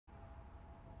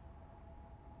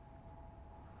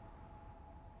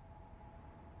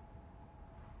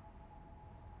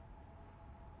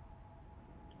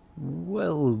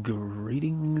Well,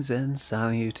 greetings and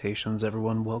salutations,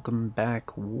 everyone. Welcome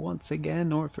back once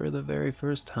again, or for the very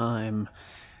first time.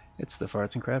 It's the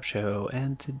Farts and Crap Show,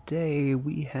 and today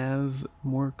we have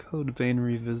more Code Vein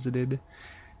revisited.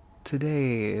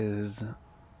 Today is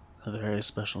a very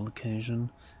special occasion,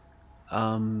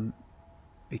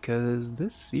 because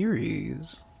this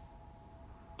series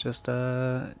just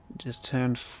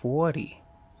turned 40.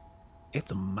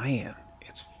 It's a man.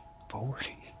 It's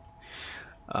 40.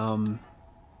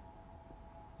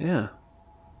 Yeah.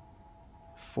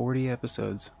 40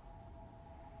 episodes.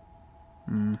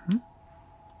 Mm-hmm.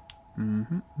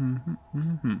 Mm-hmm. Mm-hmm.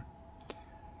 Mm-hmm.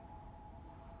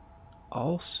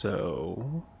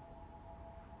 Also,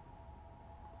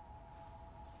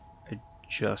 I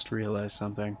just realized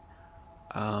something.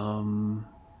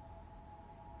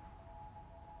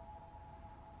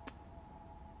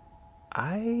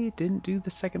 I didn't do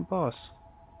the second boss.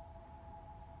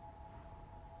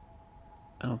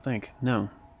 I don't think. No.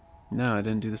 No, I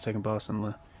didn't do the second boss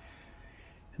in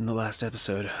the last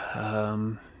episode.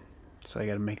 So I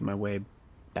gotta make my way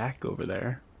back over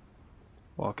there.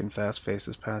 Walking fast,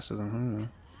 faces passes. Get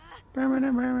over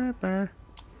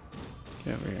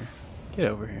here. Get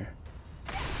over here.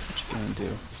 What you gonna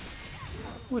do?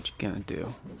 What you gonna do?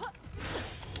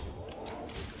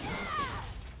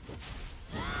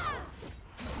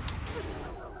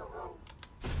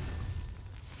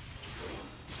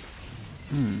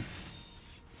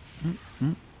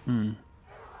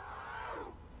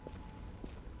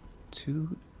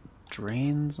 Two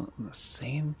drains on the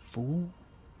same fool?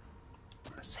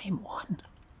 On the same one?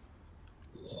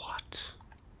 What?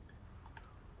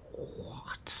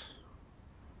 What?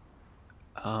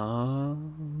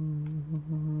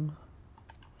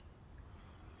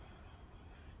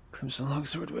 Crimson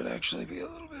Longsword would actually be a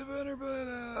little bit better, but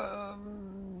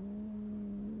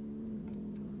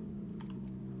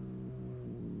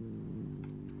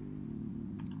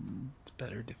it's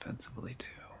better defensively too.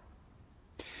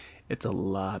 It's a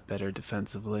lot better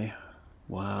defensively.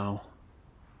 Wow.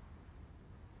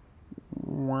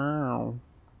 Wow.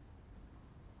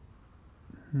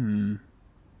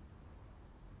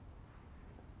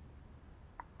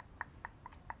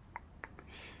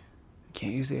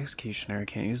 Can't use the Executioner,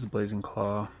 can't use the Blazing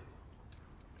Claw.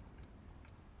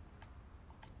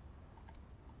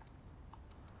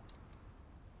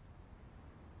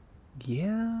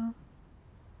 Yeah.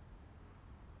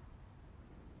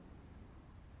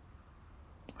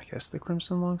 I guess the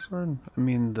Crimson Longsword? I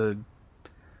mean, the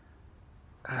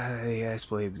Ice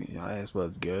Blade's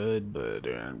good, but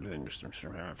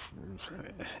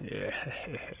yeah.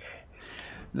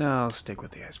 No, I'll stick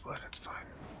with the Ice Blade, it's fine.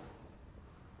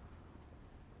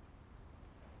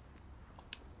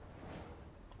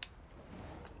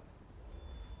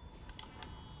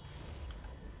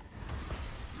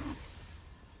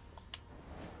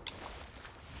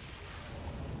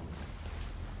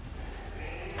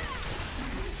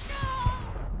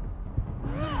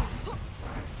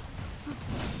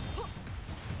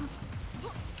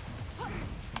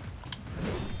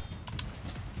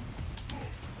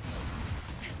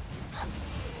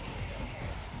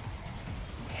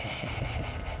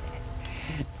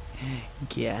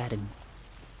 Got him.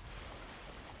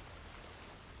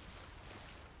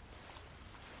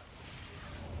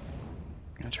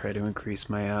 I'm gonna try to increase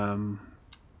my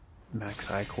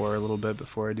max I-core a little bit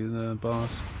before I do the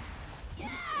boss. Oh,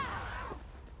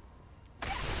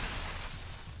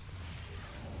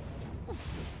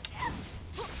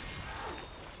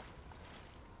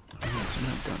 yes, we're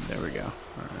not done. There we go.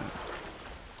 Alright.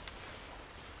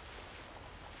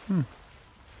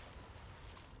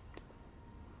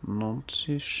 Not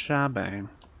too shabby.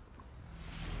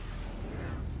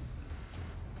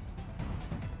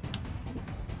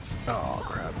 Oh,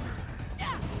 crap.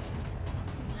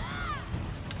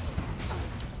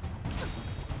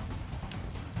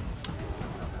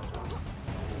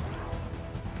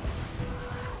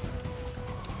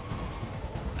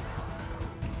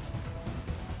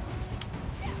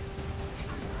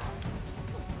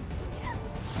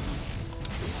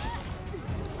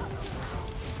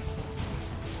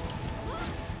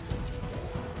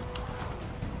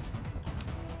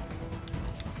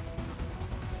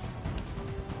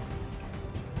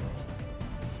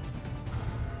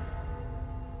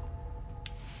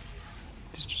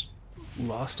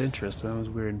 Lost interest. That was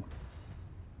weird.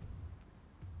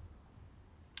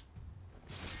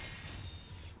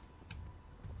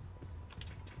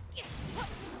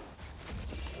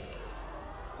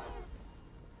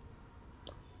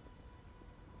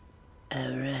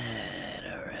 Alright,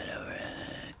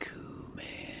 cool,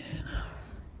 man.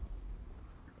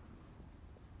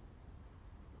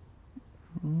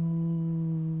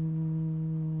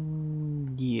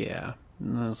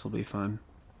 This will be fun.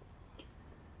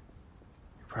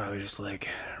 Probably just like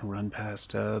run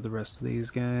past the rest of these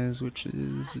guys, which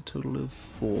is a total of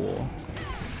 4.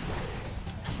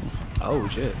 Oh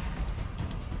shit.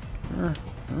 Alright,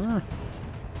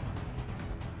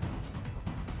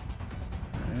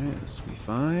 this will be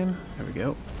fine. There we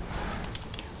go.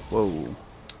 Whoa.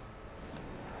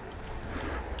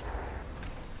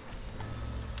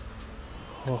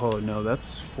 Oh no,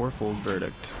 that's fourfold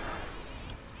verdict.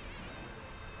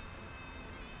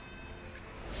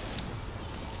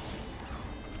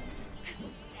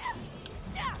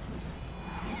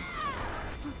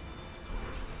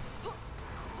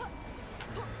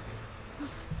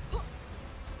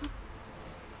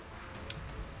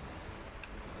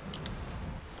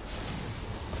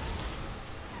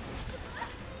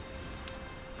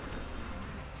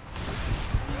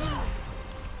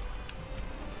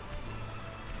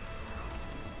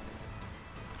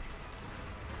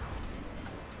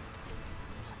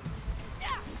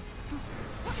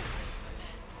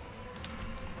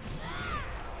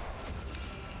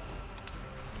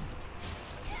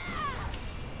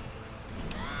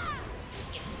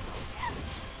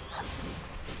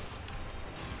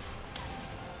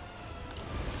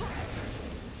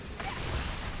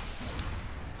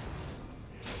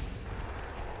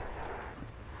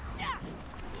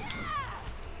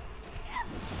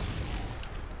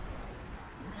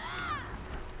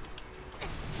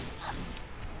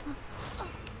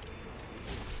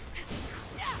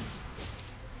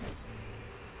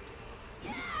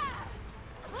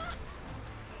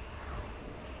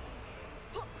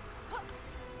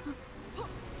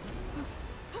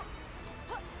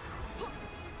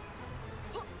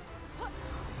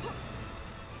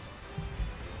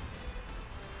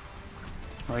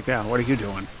 Like, yeah, what are you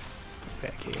doing?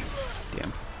 Back here.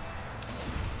 Damn.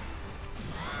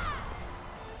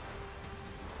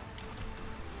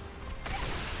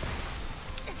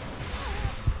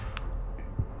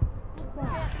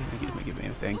 Give me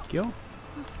a thank you.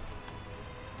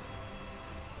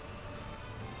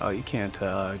 Oh, you can't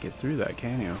get through that,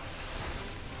 can you?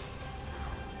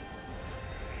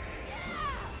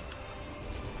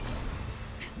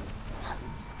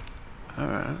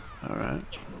 Alright, alright.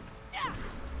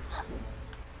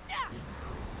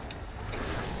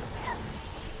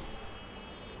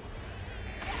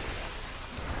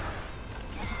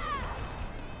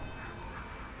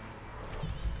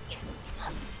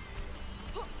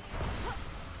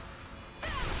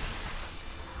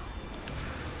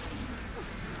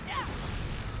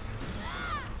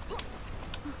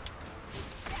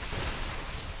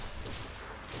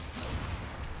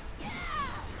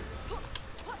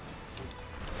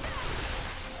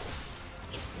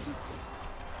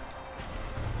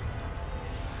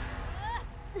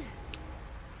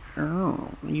 Oh,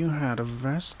 you had a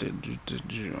vestige,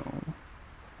 did you?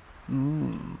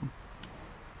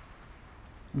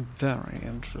 Very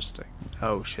interesting.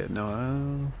 Oh shit,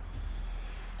 no.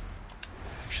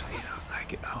 Actually, I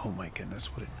get. Oh my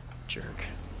goodness, what a jerk.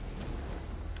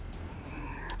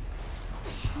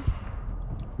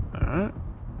 Alright.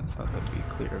 I thought that'd be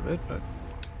clear of it, but.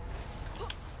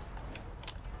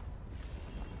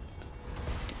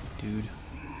 Dude.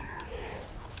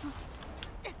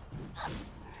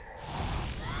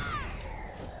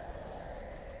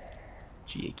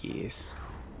 Jackass.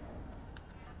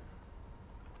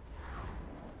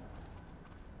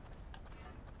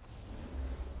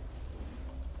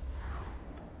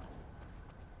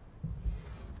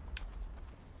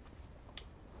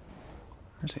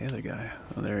 Where's the other guy?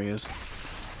 Oh, there he is.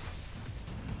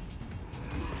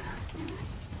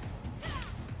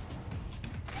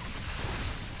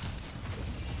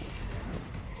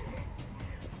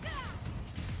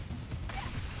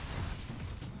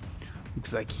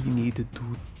 Looks like he needed to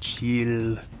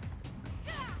chill.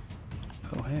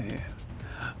 Oh hey.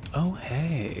 Oh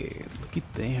hey. Look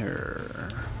at there.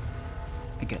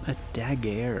 I got a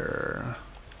dagger.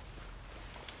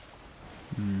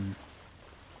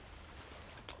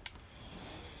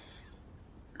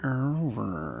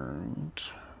 Alright.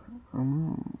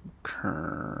 Okay.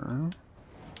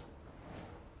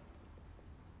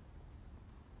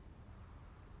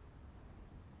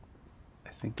 I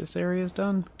think this area is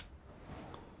done.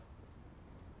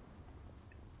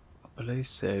 I believe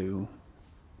so.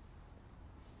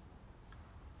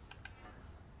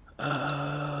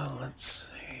 Let's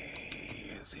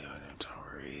see. Use the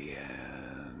inventory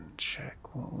and check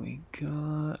what we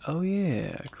got. Oh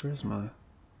yeah, charisma.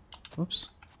 Whoops.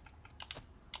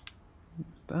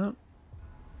 What's that?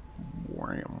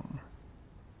 Wham.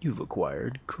 You've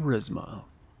acquired charisma.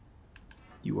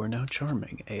 You are now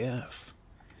charming AF.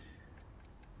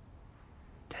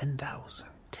 10,000.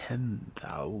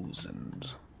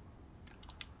 10,000.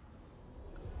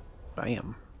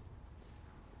 Bam.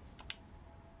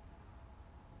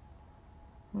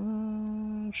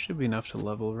 Should be enough to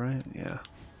level, right? Yeah.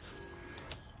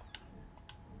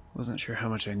 Wasn't sure how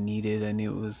much I needed. I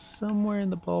knew it was somewhere in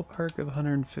the ballpark of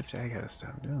 150. I gotta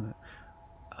stop doing that.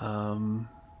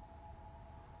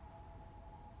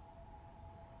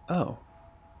 Oh.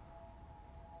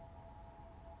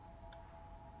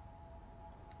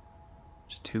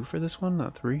 Just 2 for this one,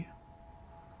 not 3?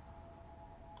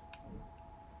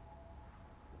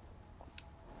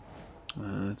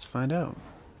 Let's find out.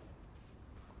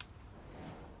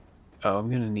 Oh, I'm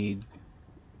gonna need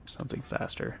something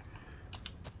faster.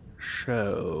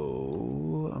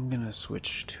 So, I'm gonna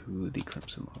switch to the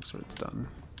Crimson Longsword. It's done.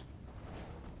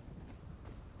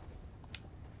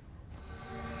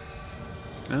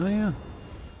 Oh yeah.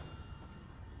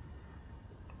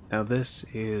 Now this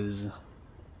is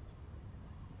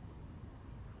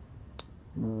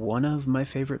one of my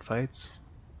favorite fights,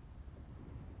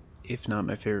 if not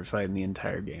my favorite fight in the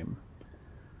entire game.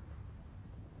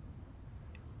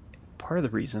 Part of the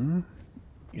reason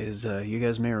is you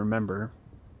guys may remember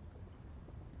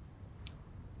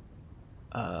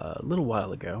a little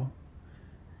while ago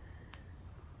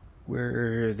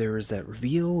where there was that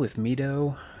reveal with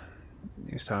Mito.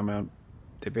 He was talking about,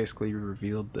 they basically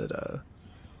revealed that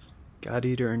God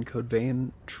Eater and Code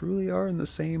Vein truly are in the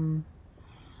same,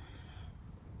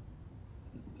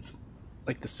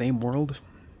 like the same world,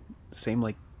 same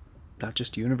like not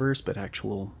just universe but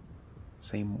actual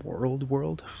same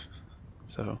world.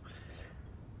 So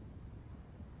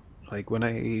like when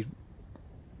I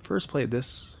first played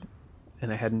this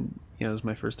and I hadn't, you know, it was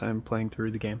my first time playing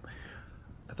through the game,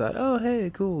 I thought, oh hey,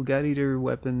 cool, God Eater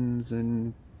weapons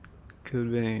and Code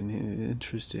Vein,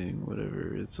 interesting,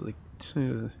 whatever. It's like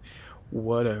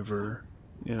whatever,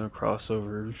 you know,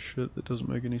 crossover shit that doesn't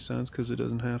make any sense because it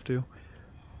doesn't have to.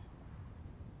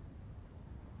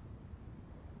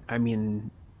 I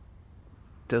mean,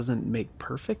 doesn't make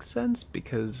perfect sense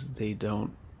because they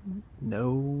don't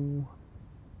know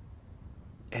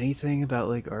anything about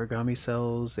like origami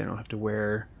cells. They don't have to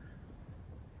wear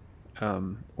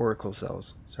oracle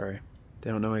cells, sorry.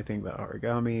 They don't know anything about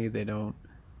origami. They don't,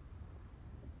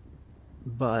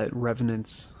 but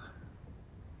revenants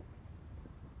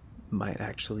might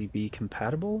actually be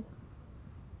compatible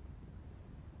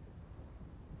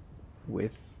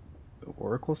with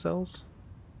oracle cells,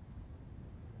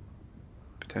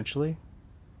 potentially.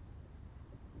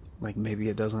 Like maybe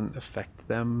it doesn't affect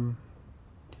them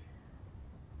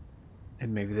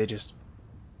and maybe they just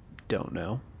don't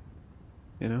know,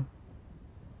 you know?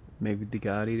 Maybe the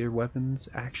God Eater weapons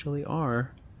actually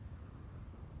are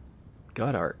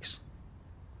God Arcs,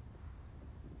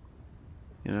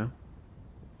 you know?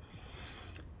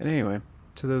 And anyway,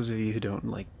 to those of you who don't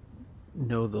like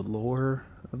know the lore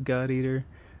of God Eater,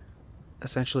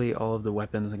 essentially all of the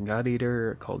weapons in God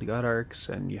Eater are called God Arcs,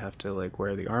 and you have to like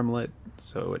wear the armlet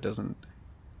so it doesn't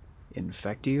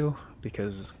infect you,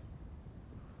 because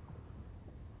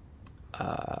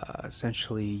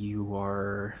essentially you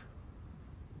are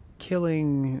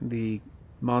killing the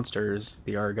monsters,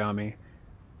 the origami,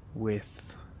 with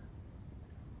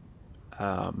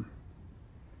like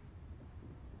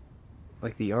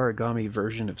the origami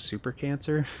version of super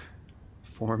cancer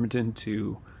formed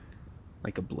into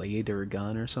like a blade or a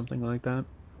gun or something like that.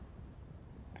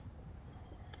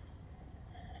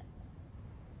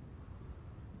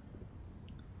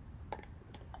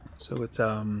 So it's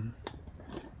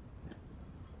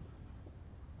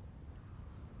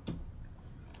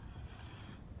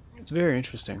very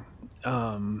interesting.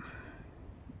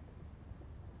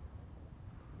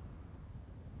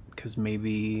 Because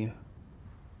maybe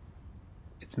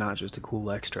it's not just a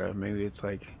cool extra. Maybe it's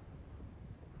like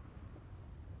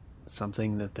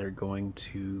something that they're going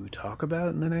to talk about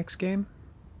in the next game.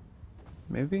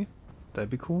 Maybe that'd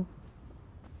be cool.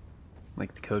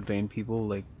 Like the Code Vein people,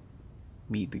 like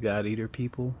meet the God Eater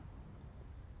people.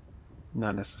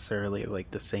 Not necessarily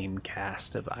like the same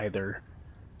cast of either.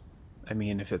 I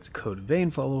mean, if it's a Code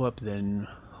Vein follow-up, then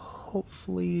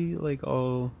hopefully like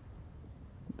all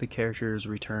the characters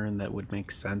return that would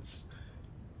make sense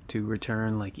to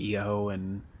return, like EO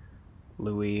and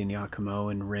Louis and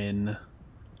Yakumo and Rin,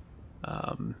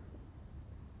 and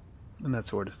that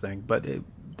sort of thing. But it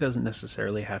doesn't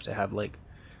necessarily have to have like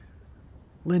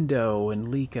Lindo and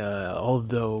Lika,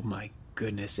 although my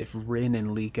goodness, if Rin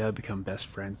and Lika become best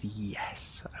friends,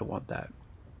 yes, I want that.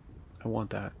 I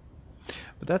want that.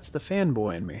 But that's the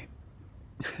fanboy in me.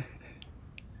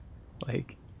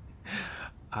 Like,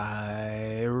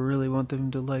 I really want them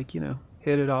to, like, you know,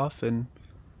 hit it off and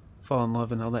fall in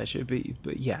love and all that shit.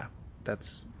 But yeah,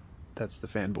 that's the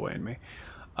fanboy in me.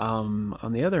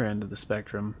 On the other end of the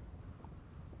spectrum,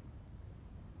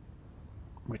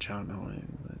 which I don't know,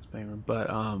 but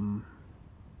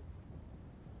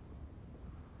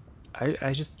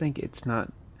I just think it's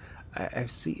not. I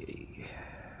see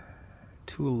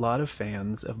to a lot of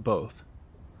fans of both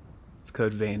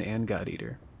Code Vein and God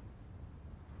Eater.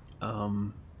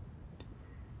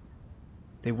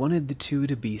 They wanted the two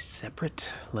to be separate,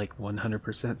 like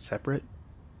 100% separate.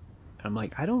 I'm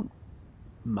like, I don't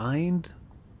mind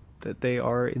that they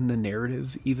are in the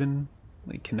narrative, even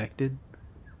like connected.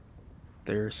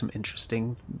 There are some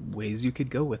interesting ways you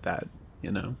could go with that, you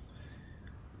know.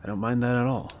 I don't mind that at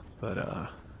all, but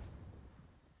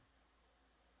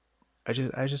I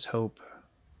just hope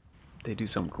they do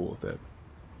something cool with it.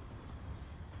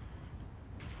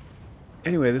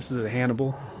 Anyway, this is a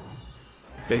Hannibal,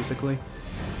 basically.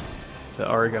 It's an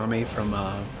origami from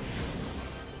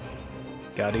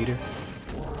God Eater.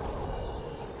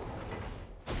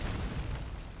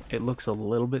 It looks a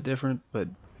little bit different, but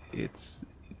it's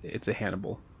a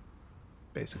Hannibal,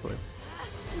 basically.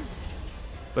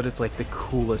 But it's like the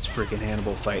coolest freaking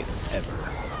Hannibal fight ever.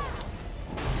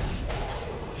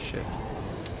 Shit.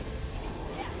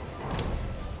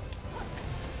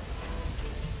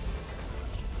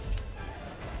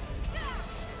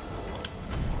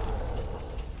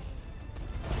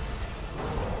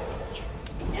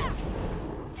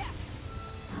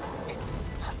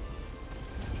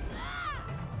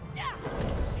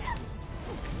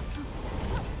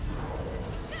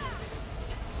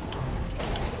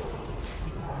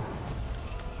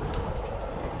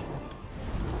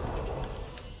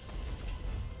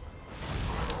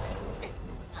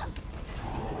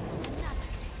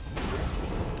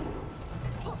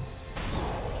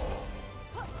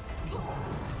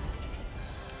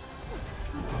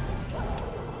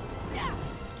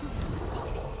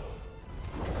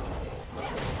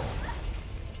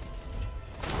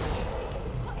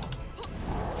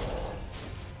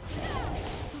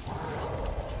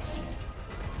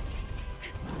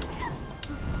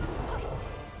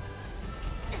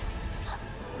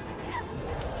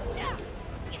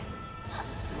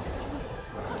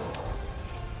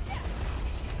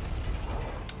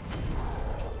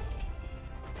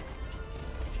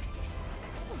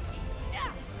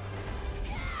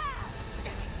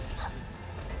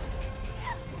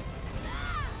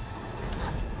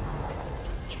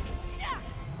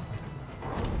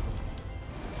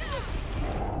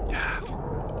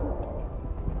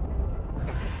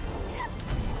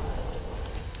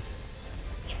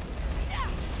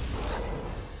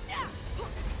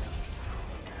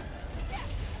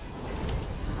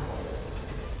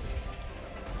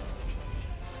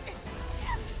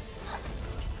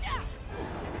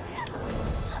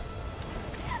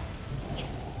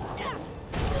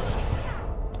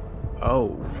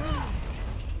 Oh.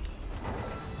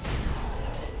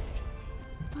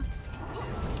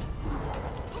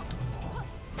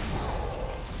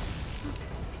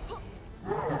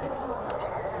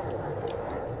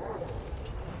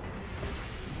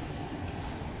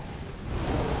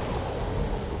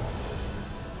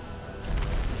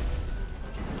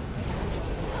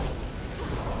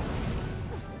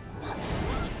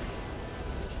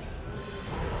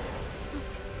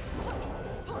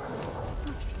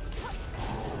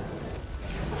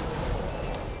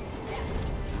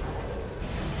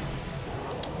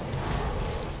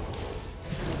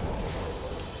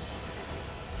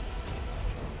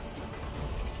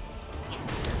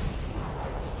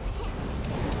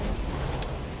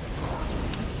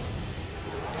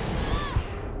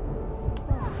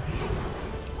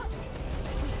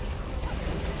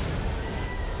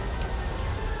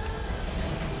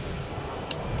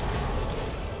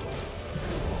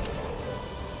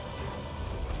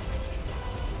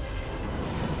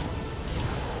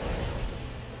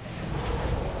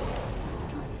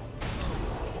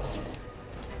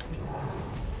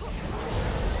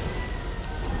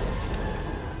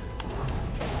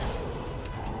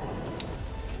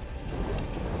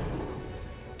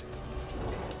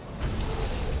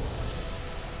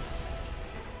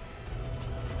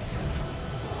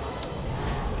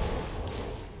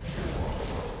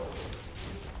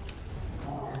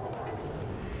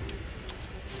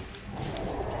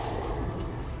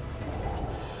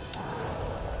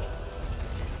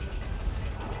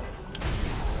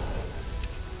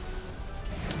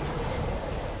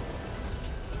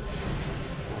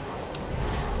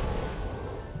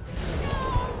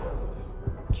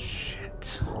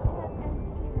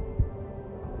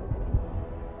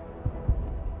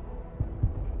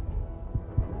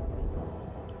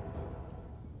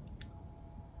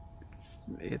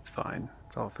 fine.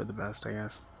 It's all for the best, I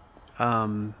guess.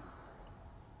 I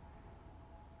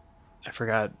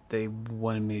forgot they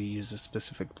wanted me to use a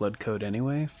specific blood code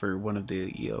anyway for one of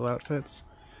the EO outfits.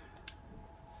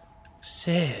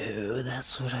 So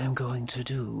that's what I'm going to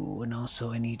do, and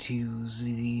also I need to use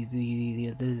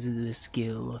the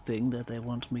skill thing that they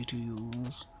want me to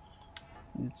use.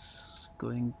 It's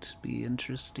going to be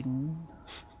interesting.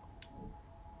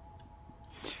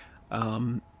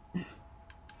 And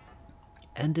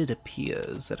it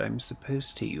appears that I'm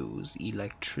supposed to use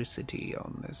electricity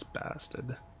on this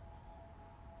bastard.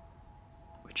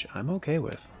 Which I'm okay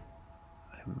with.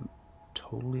 I'm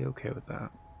totally okay with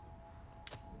that.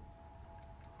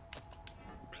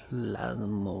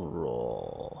 Plasma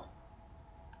roll.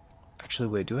 Actually,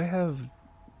 wait, do I have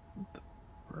the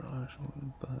brush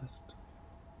bust?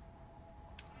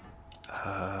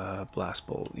 Blast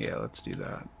bolt. Yeah, let's do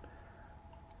that.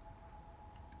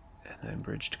 And then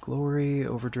bridge to glory,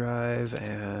 overdrive,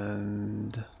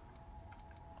 and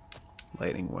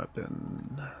lightning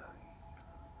weapon.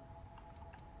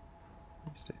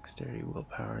 Dexterity,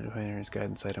 willpower, diviner's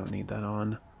guidance. I don't need that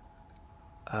on.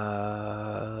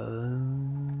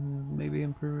 Maybe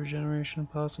improve regeneration,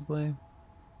 possibly.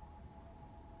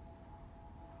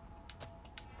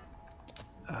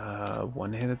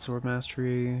 One-handed sword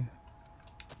mastery.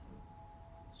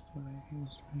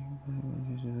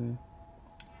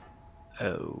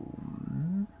 Oh,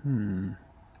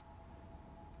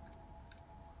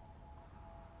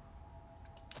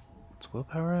 What's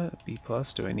willpower at? B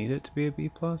plus? Do I need it to be a B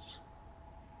plus?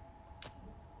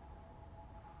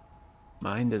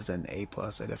 Mind is an A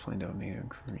plus. I definitely don't need to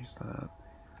increase that.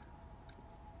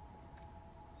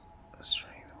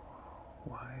 Strength.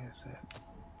 Why is it?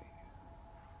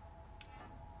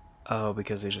 Oh,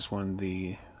 because they just wanted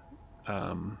the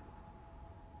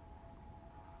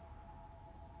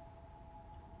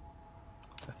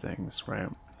things, right?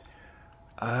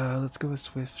 Let's go with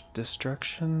Swift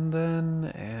Destruction then,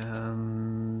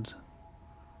 and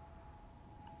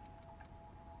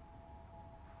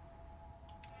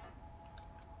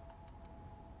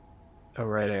oh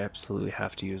right, I absolutely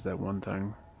have to use that one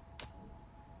thing.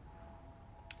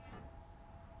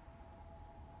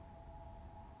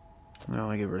 Well,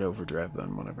 I get rid of overdrive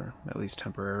then, whatever, at least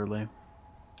temporarily.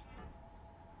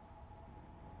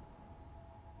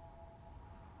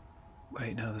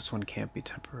 Wait, no, this one can't be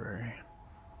temporary.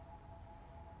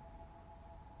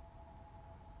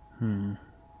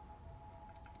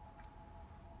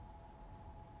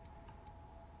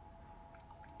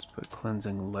 Let's put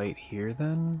cleansing light here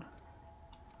then.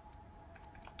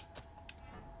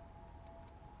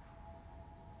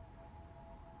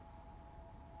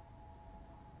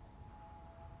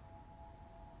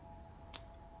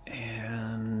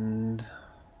 And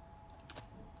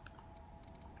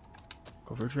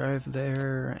overdrive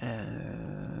there, and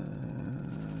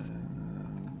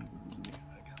I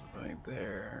guess right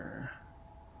there.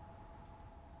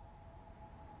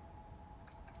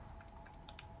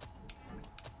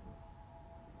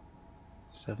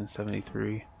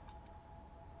 $773.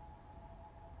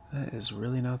 That is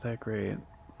really not that great.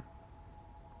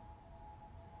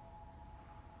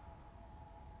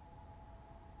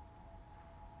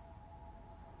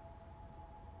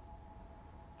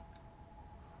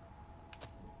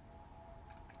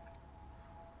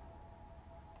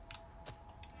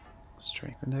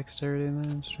 Strength and dexterity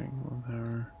then, strength and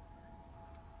willpower.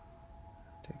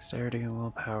 Dexterity and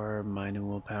willpower, mind and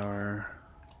willpower.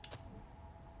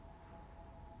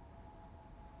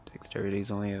 Dexterity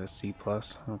is only at a C+,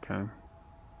 okay. I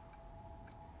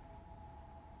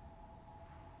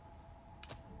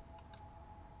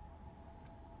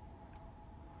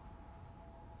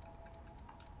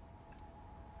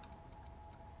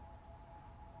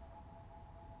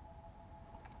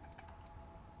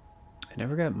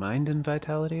never got mind and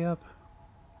vitality up?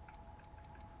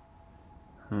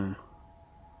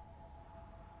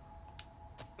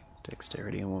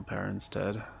 Dexterity and willpower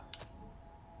instead.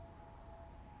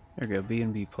 There we go, B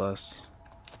and B plus.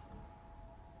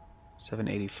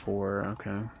 784,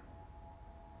 okay.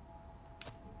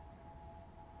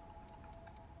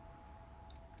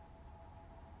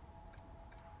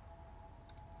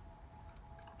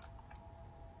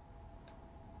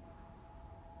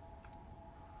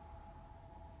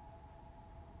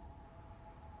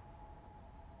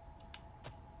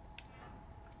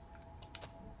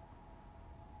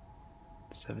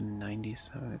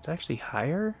 $797. It's actually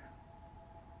higher?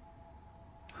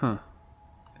 Huh.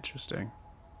 Interesting.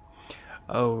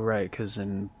 Oh, right, because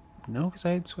in... No, because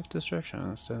I had Swift Destruction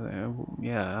instead.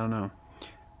 Yeah, I don't know.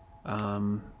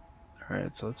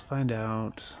 Alright, so let's find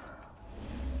out.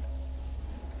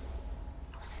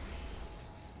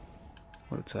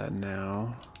 what it's at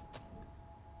now.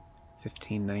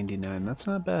 15.99. That's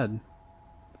not bad.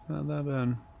 It's not that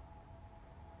bad.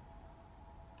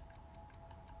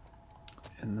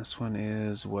 And this one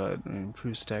is what?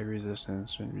 Improves stagger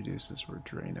resistance and reduces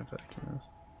drain effectiveness.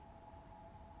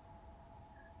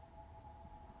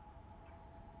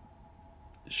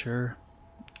 Sure.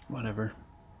 Whatever.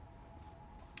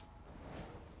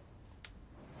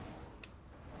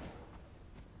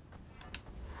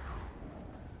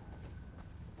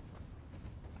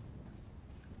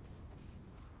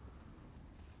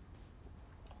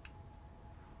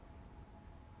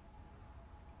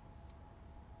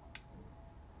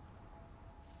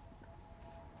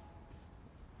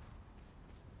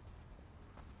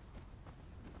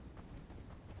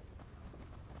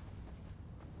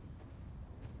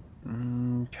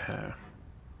 Okay.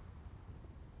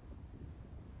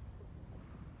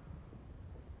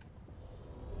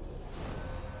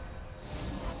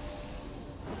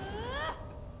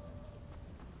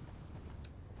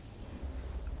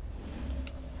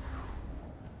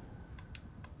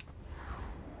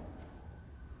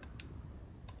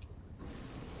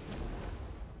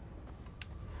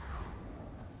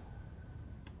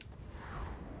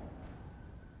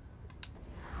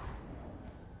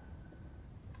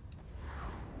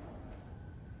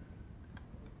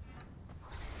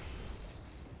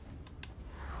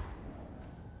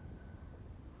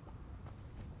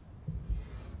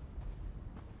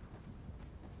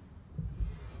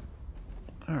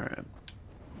 All right.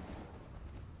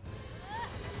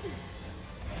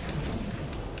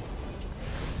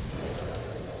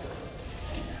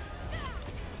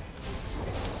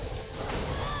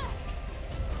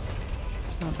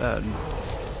 It's not bad.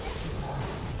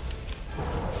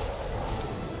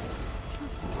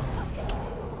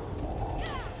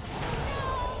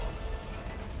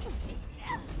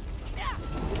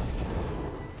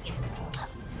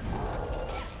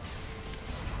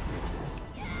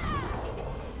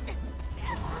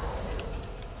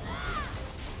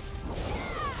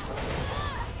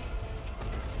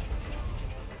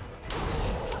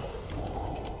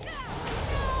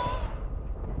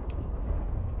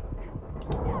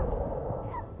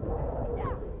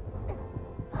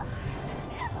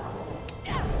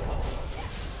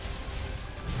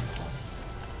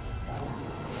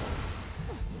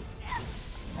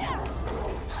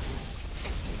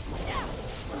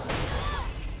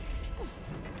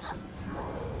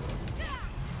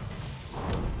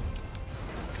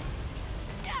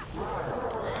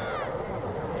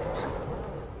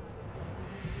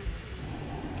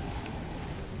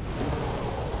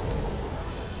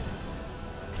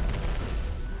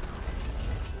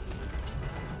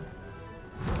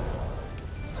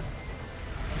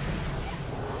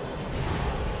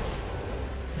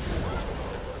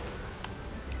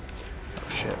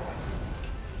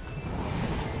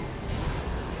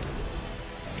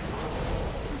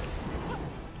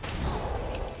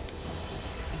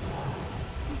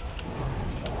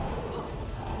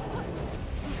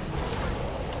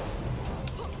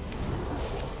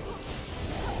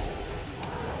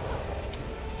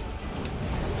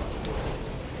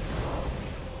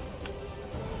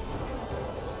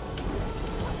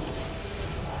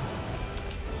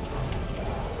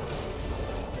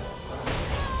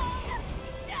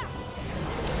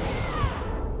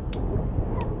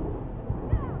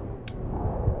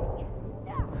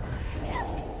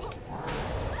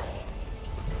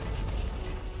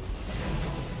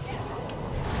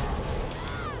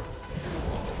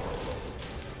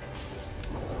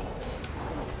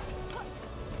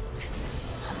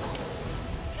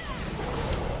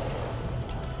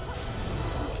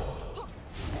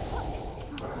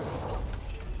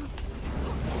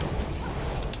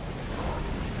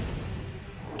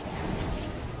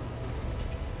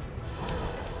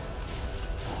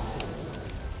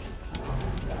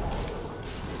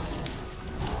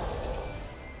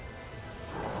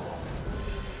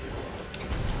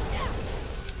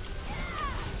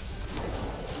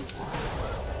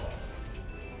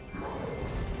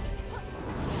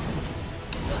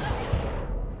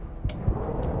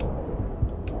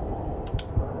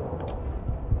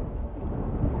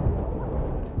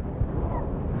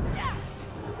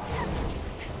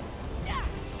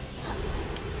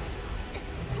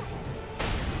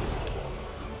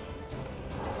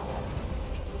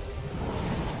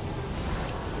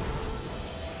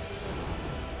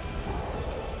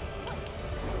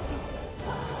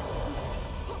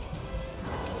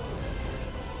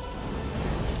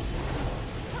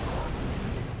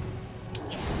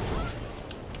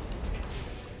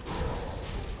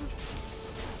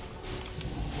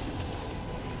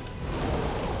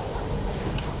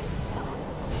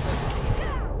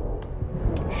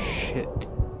 shit.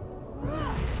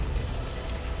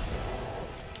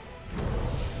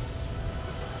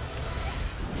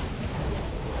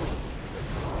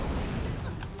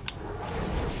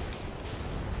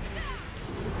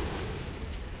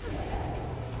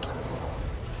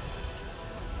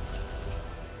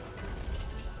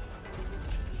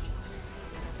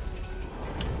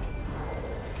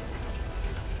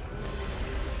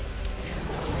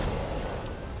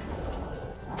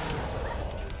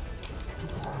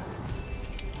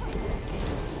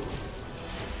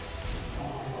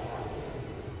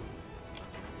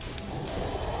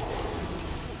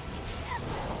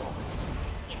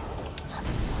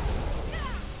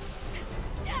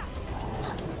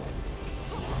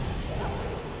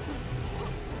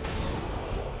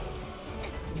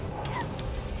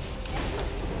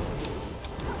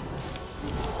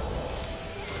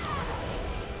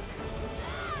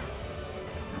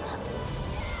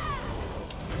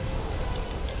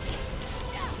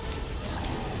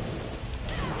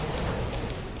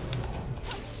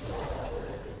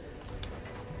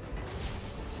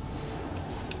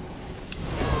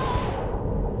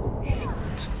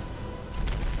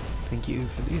 Thank you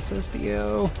for the assist,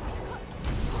 Dio.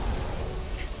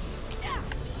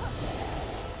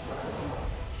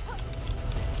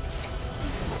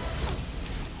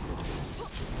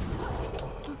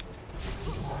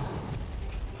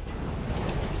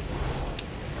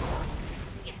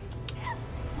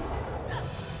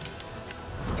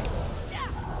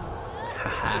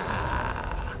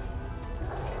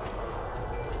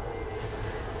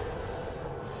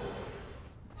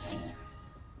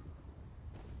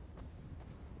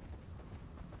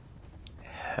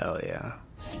 Hell yeah.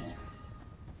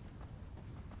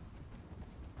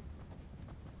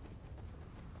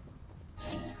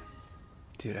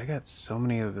 Dude, I got so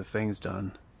many of the things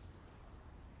done.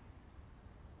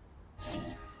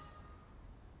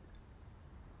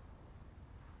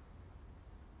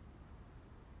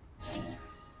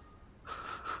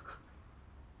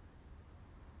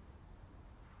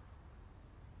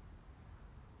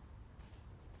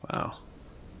 Wow.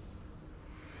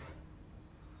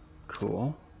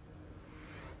 Cool.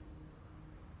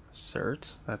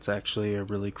 Cert. That's actually a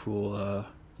really cool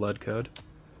blood code.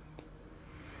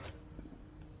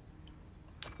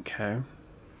 Okay.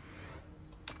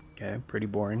 Okay, pretty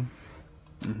boring.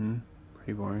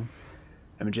 Pretty boring.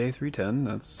 MJ 310,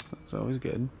 that's always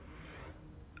good.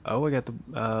 Oh, I got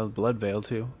the blood veil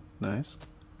too. Nice.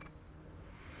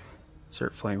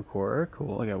 Cert flame core,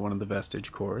 cool. I got one of the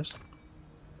vestige cores.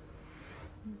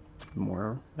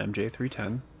 More MJ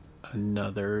 310.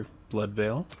 Another blood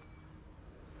veil.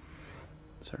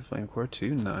 Cert flame core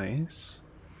 2, nice.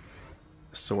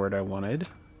 Sword I wanted.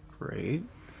 Great.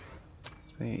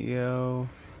 EO.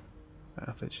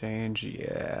 Outfit change,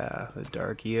 yeah. The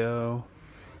dark EO.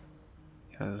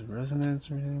 Has resonance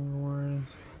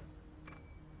rewards.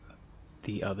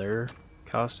 The other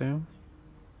costume.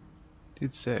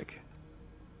 Dude's sick.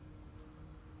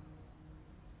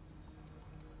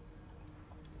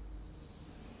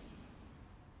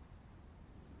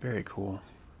 Very cool.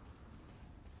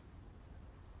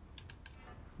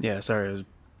 Yeah, sorry, I was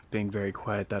being very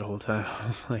quiet that whole time. I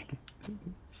was like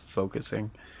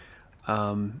focusing.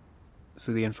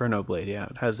 So the Inferno Blade, yeah,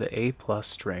 it has an A+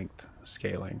 strength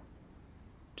scaling,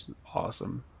 which is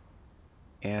awesome.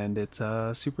 And it's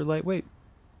super lightweight,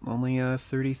 only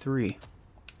 33.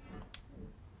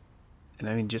 And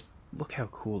I mean, just look how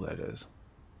cool that is.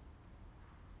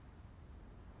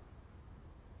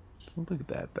 Just look at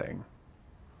that thing.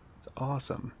 It's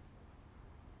awesome.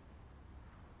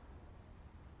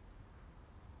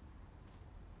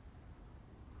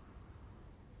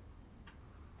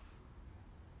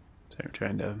 So I'm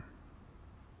trying to...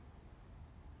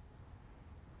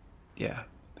 Yeah,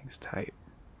 thing's tight.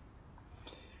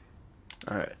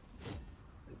 Alright.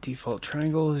 Default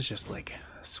triangle is just like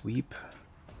a sweep.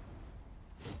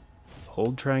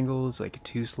 Hold triangle is like a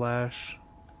 2/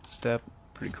 step.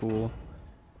 Pretty cool.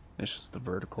 It's just the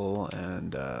vertical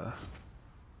and one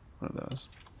of those.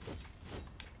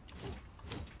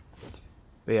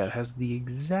 But yeah, it has the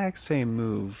exact same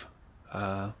move.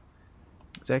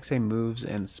 Exact same moves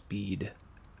and speed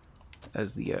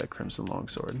as the Crimson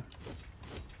Longsword.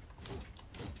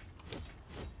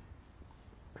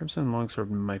 Crimson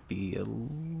Longsword might be a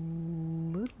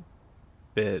little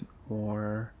bit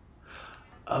more...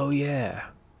 Oh yeah,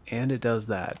 and it does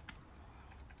that.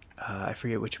 I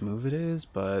forget which move it is,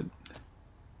 but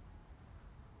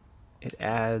it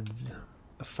adds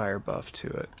a fire buff to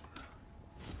it.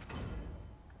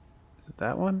 Is it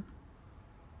that one?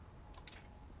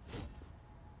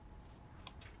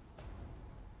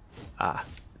 Ah,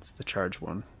 it's the charge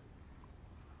one.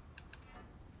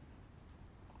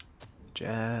 which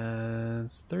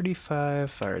adds 35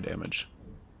 fire damage.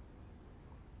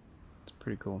 It's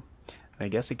pretty cool. I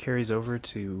guess it carries over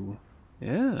to,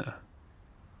 yeah,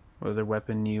 whatever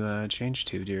weapon you change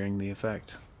to during the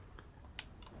effect.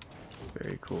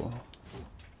 Very cool.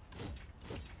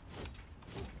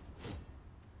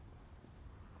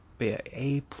 But yeah,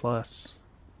 A plus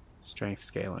strength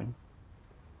scaling.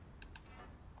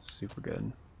 Super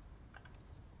good.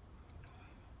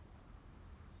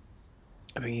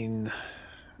 I mean,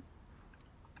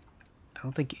 I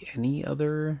don't think any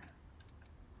other...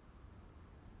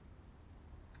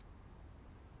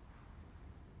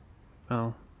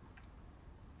 Well,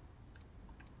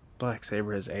 Black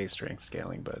Saber has A strength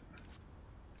scaling, but...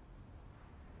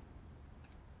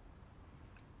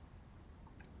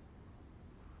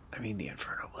 I mean, the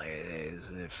Inferno Blade is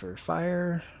for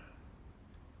fire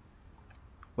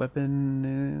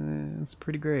weapon. It's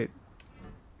pretty great.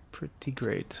 Pretty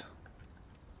great.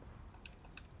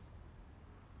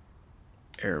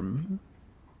 I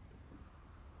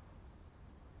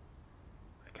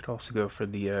could also go for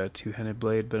the two-handed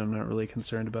blade, but I'm not really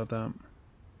concerned about that.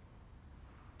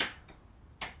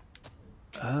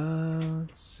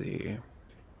 Let's see.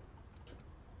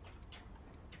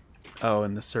 Oh,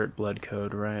 and the cert blood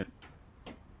code, right?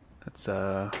 That's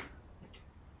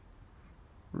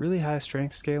really high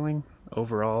strength scaling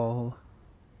overall.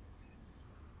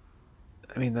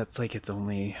 I mean, that's like its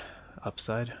only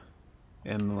upside,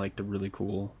 and like the really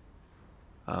cool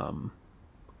um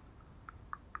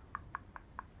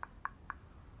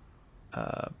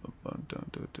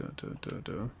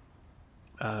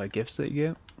gifts that you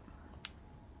get.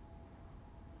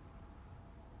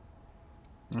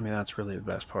 I mean, that's really the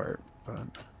best part, but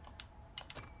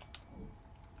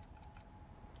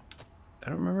I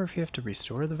don't remember if you have to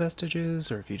restore the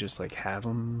vestiges or if you just like have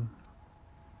them.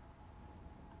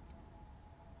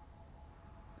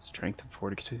 Strength and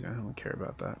fortitude, I don't care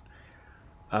about that.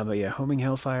 But yeah, homing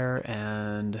Hellfire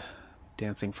and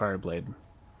dancing Fireblade.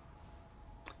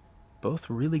 Both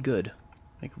really good,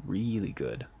 like really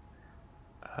good.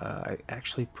 I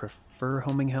actually prefer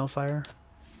homing Hellfire.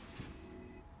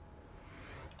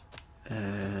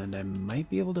 And I might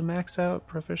be able to max out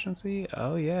proficiency.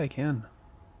 Oh yeah, I can.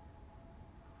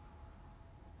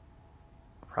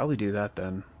 I'll probably do that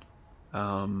then.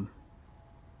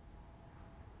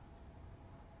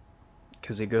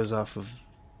 Because it goes off of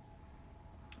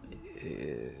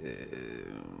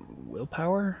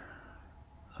willpower,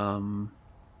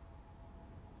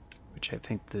 which I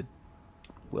think the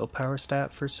willpower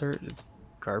stat for cert is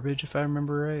garbage if I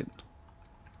remember right.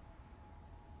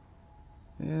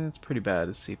 Yeah, it's pretty bad.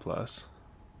 It's C+.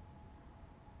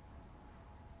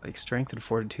 Like, strength and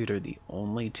fortitude are the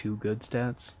only two good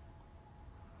stats.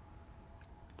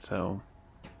 So,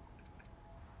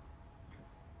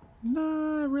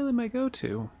 not really my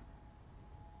go-to.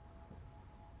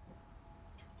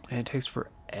 And it takes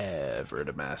forever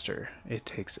to master. It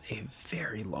takes a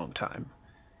very long time.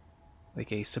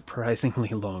 Like, a surprisingly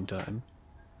long time.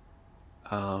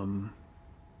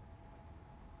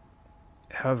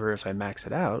 However, if I max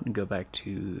it out and go back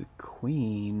to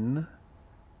Queen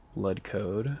blood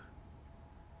code,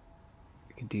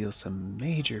 I can deal some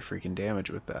major freaking damage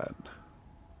with that.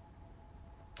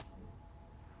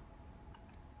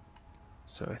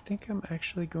 So I think I'm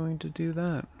actually going to do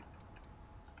that.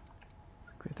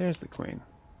 There's the Queen.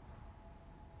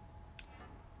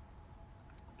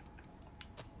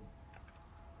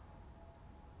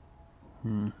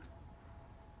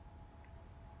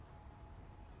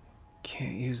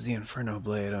 Can't use the Inferno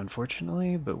Blade,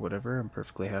 unfortunately, but whatever. I'm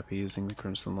perfectly happy using the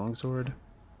Crimson Longsword.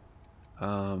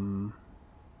 I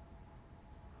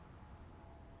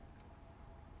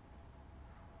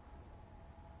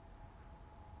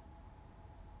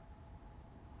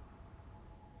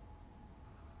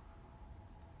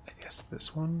guess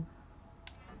this one?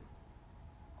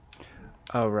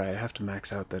 Oh, right, I have to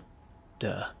max out the...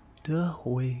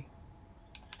 hoy.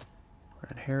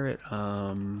 Inherit, okay,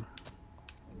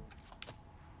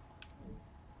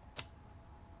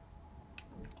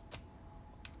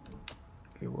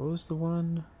 what was the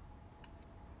one?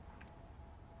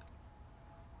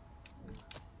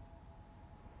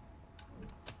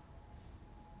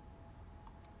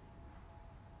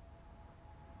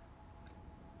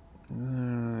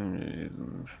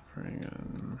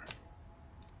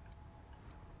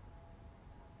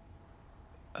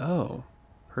 Oh,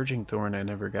 Purging Thorn I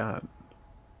never got.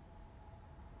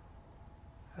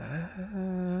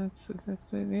 It's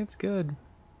good.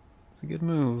 It's a good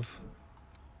move.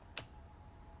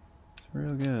 It's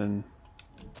real good.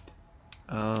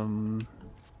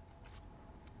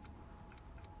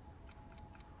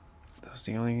 That's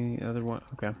the only other one.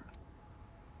 Okay.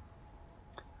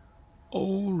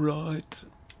 Alright.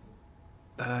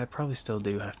 I probably still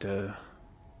do have to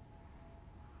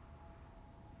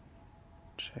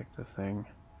check the thing.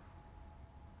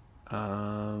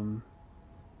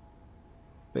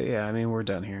 But yeah, I mean, we're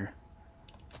done here.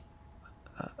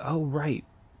 Oh, right.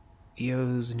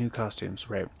 Io's new costumes,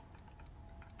 right.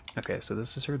 Okay, so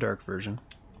this is her dark version.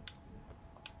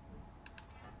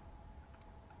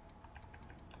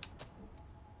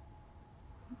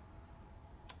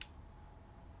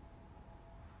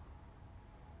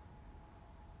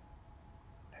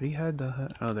 How do you hide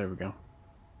the... Oh, there we go.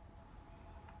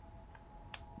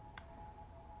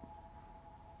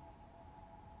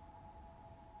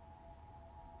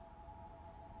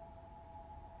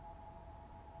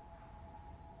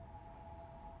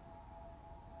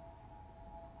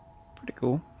 Pretty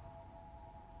cool.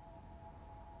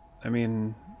 I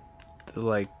mean, the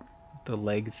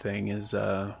leg thing is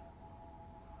kind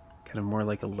of more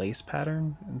like a lace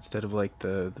pattern instead of like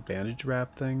the bandage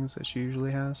wrap things that she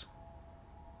usually has.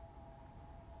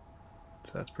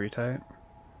 So that's pretty tight.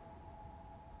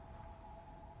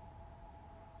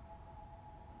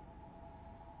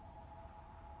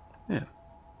 Yeah,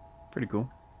 pretty cool.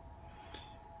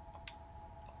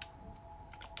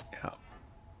 Yeah.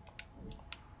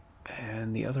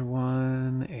 And the other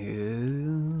one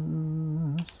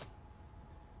is...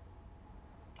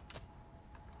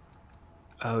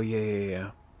 Oh,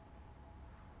 yeah.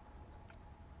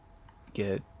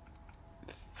 Get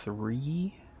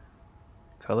 3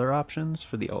 color options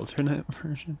for the alternate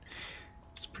version.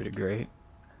 It's pretty great.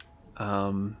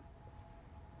 So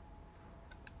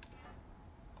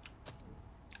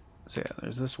yeah,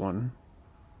 there's this one,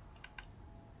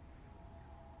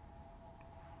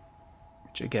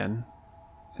 which again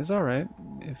is all right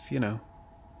if if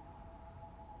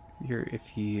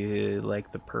you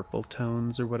like the purple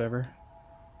tones or whatever.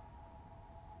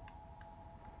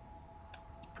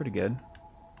 Pretty good.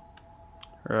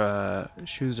 Her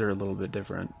shoes are a little bit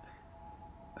different.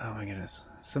 Oh my goodness!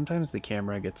 Sometimes the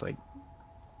camera gets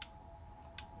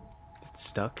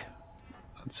stuck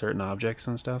on certain objects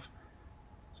and stuff.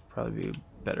 It's probably be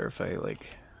better if I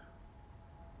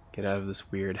get out of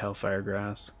this weird Hellfire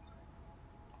grass.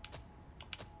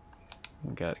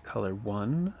 We got color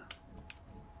 1.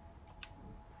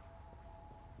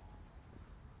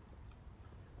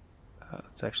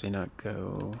 Let's actually not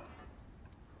go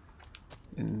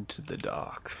into the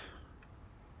dock.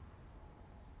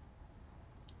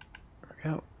 There we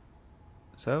go.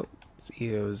 So it's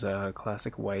Io's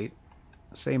classic white.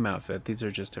 Same outfit. These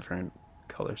are just different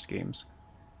color schemes.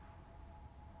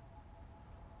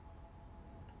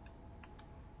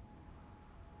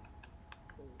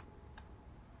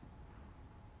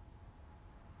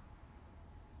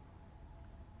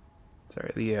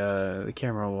 Sorry, the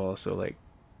camera will also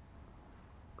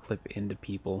clip into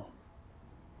people.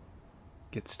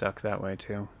 Get stuck that way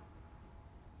too.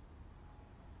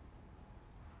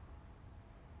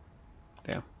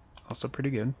 Yeah, also pretty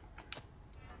good.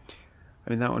 I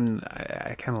mean, that one,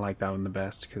 I kind of like that one the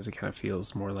best because it kind of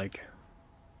feels more like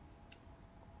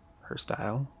her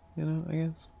style, I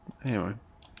guess. Anyway.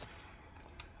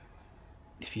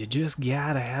 If you just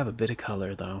gotta have a bit of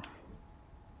color, though.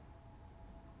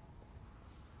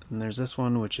 And there's this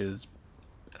one, which is,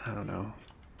 I don't know.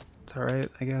 It's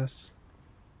alright, I guess.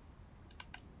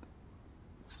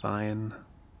 It's fine.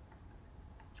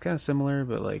 It's kind of similar,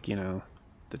 but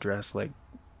the dress,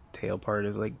 tail part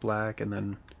is black, and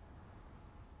then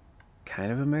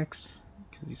kind of a mix,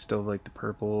 because you still have the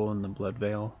purple and the blood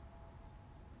veil.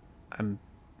 I'm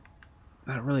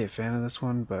not really a fan of this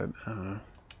one, but I don't know.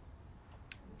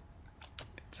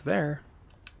 It's there,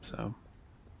 so.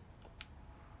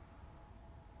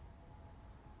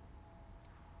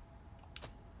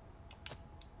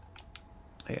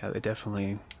 Yeah, they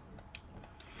definitely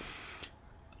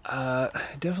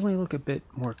look a bit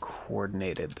more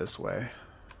coordinated this way.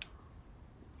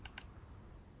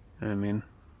 You know what I mean?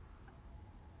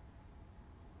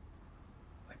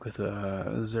 Like with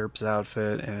Zerp's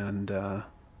outfit and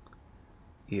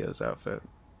Io's outfit.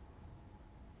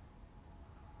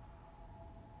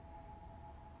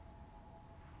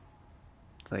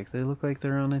 It's like they look like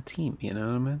they're on a team, you know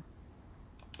what I mean?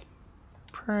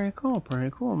 Pretty cool,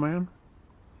 man.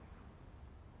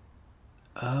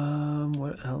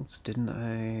 What else didn't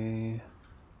I...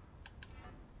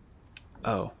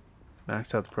 Oh,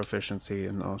 max out the proficiency,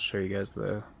 and I'll show you guys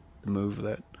the move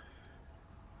that I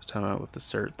was talking about with the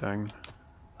cert thing.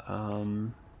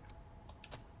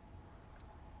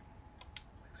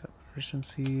 Max out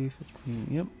proficiency, 15,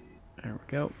 yep, there we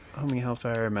go. Homing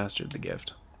Hellfire, mastered the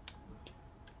gift.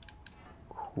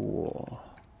 Cool.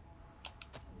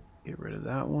 get rid of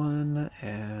that one,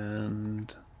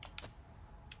 and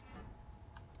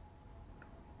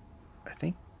I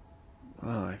think,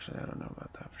 well, actually, I don't know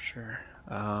about that for sure.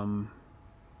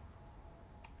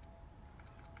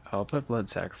 I'll put Blood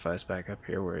Sacrifice back up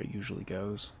here where it usually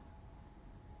goes.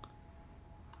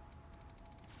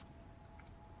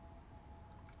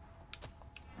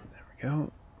 There we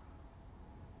go.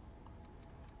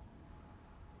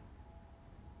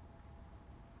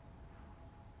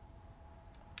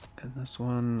 And this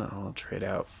one I'll trade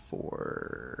out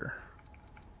for...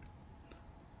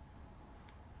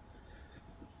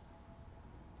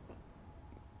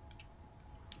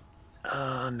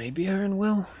 maybe Iron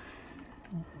Will?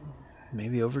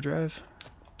 Maybe Overdrive?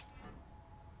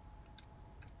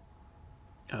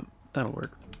 That'll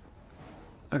work.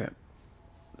 Okay.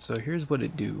 So here's what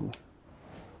it do.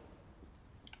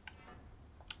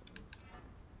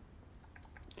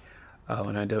 Oh,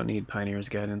 and I don't need Pioneer's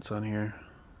Guidance on here.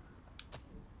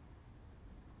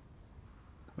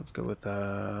 Let's go with,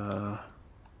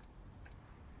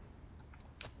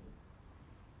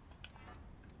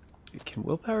 can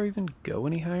willpower even go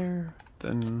any higher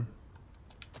than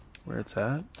where it's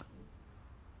at?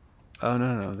 Oh,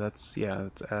 no, that's, yeah,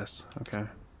 that's S. Okay.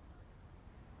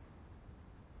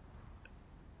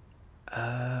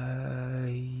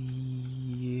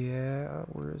 Yeah,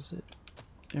 where is it?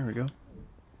 There we go.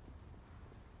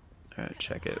 Alright,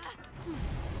 check it.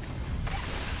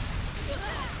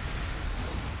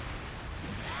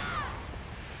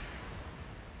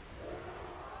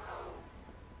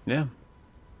 Yeah.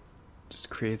 Just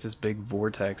creates this big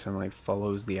vortex and like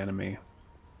follows the enemy.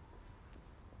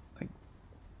 Like,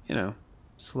 you know,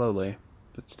 slowly,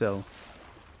 but still.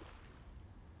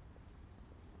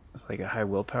 With like a high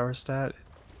willpower stat,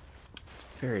 it's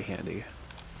very handy.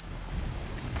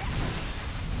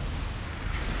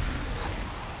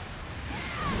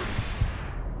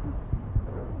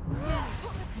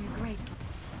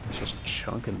 It's just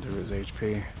chunking through his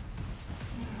HP.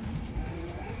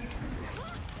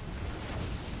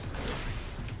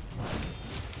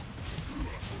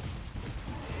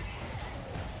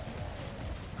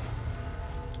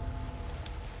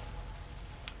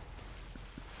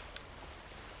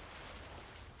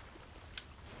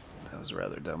 That was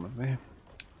rather dumb of me.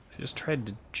 I just tried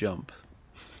to jump.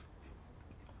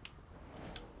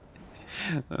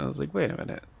 I was like, wait a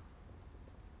minute.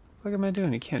 What am I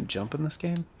doing? You can't jump in this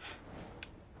game?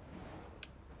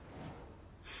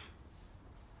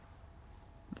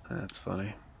 That's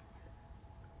funny.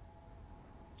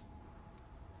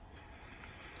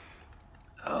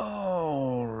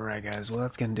 Alright guys, well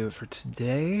that's gonna do it for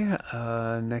today.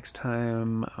 Next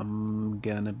time I'm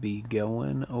gonna be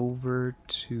going over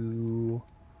to...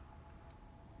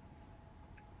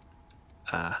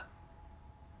 I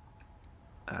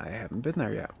haven't been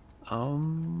there yet.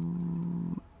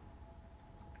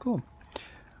 Cool.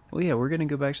 Well, yeah, we're gonna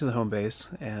go back to the home base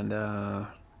and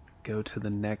go to the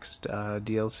next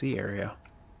DLC area,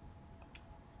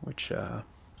 which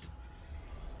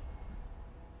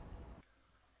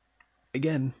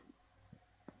again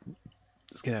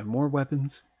is gonna have more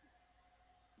weapons,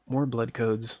 more blood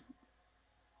codes,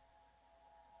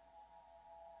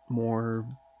 more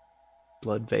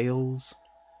blood veils,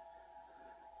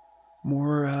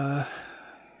 more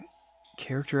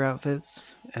character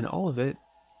outfits, and all of it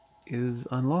is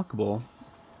unlockable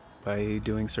by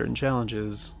doing certain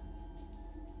challenges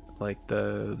like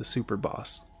the super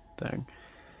boss thing.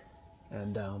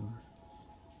 And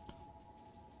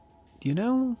you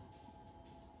know,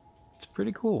 it's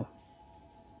pretty cool.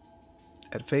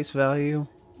 At face value,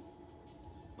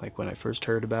 like when I first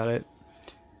heard about it,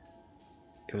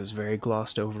 it was very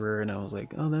glossed over and I was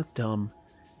like, oh, that's dumb.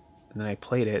 And then I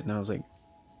played it and I was like,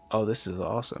 oh, this is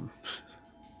awesome.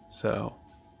 So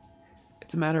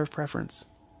it's a matter of preference.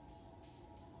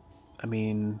 I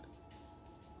mean,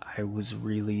 I was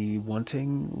really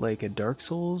wanting like a Dark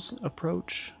Souls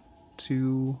approach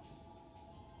to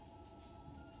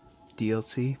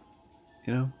DLC,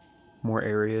 you know? More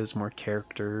areas, more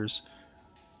characters,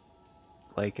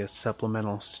 like a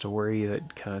supplemental story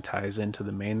that kind of ties into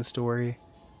the main story.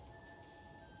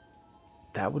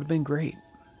 That would have been great.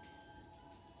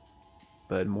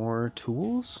 But more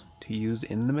tools to use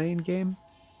in the main game,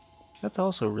 that's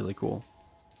also really cool.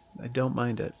 I don't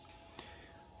mind it.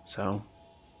 So,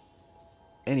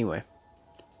 anyway,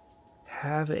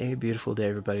 have a beautiful day,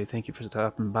 everybody. Thank you for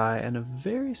stopping by, and a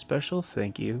very special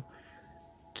thank you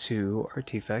to our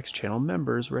TFAX channel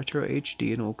members, Retro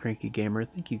HD and Old Cranky Gamer.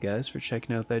 Thank you guys for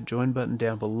checking out that join button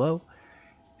down below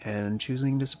and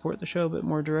choosing to support the show a bit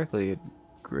more directly. It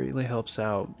greatly helps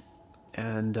out.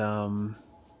 And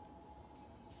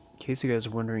case you guys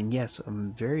are wondering, yes,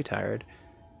 I'm very tired,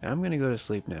 and I'm going to go to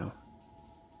sleep now.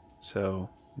 So,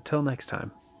 until next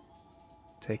time,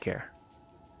 take care.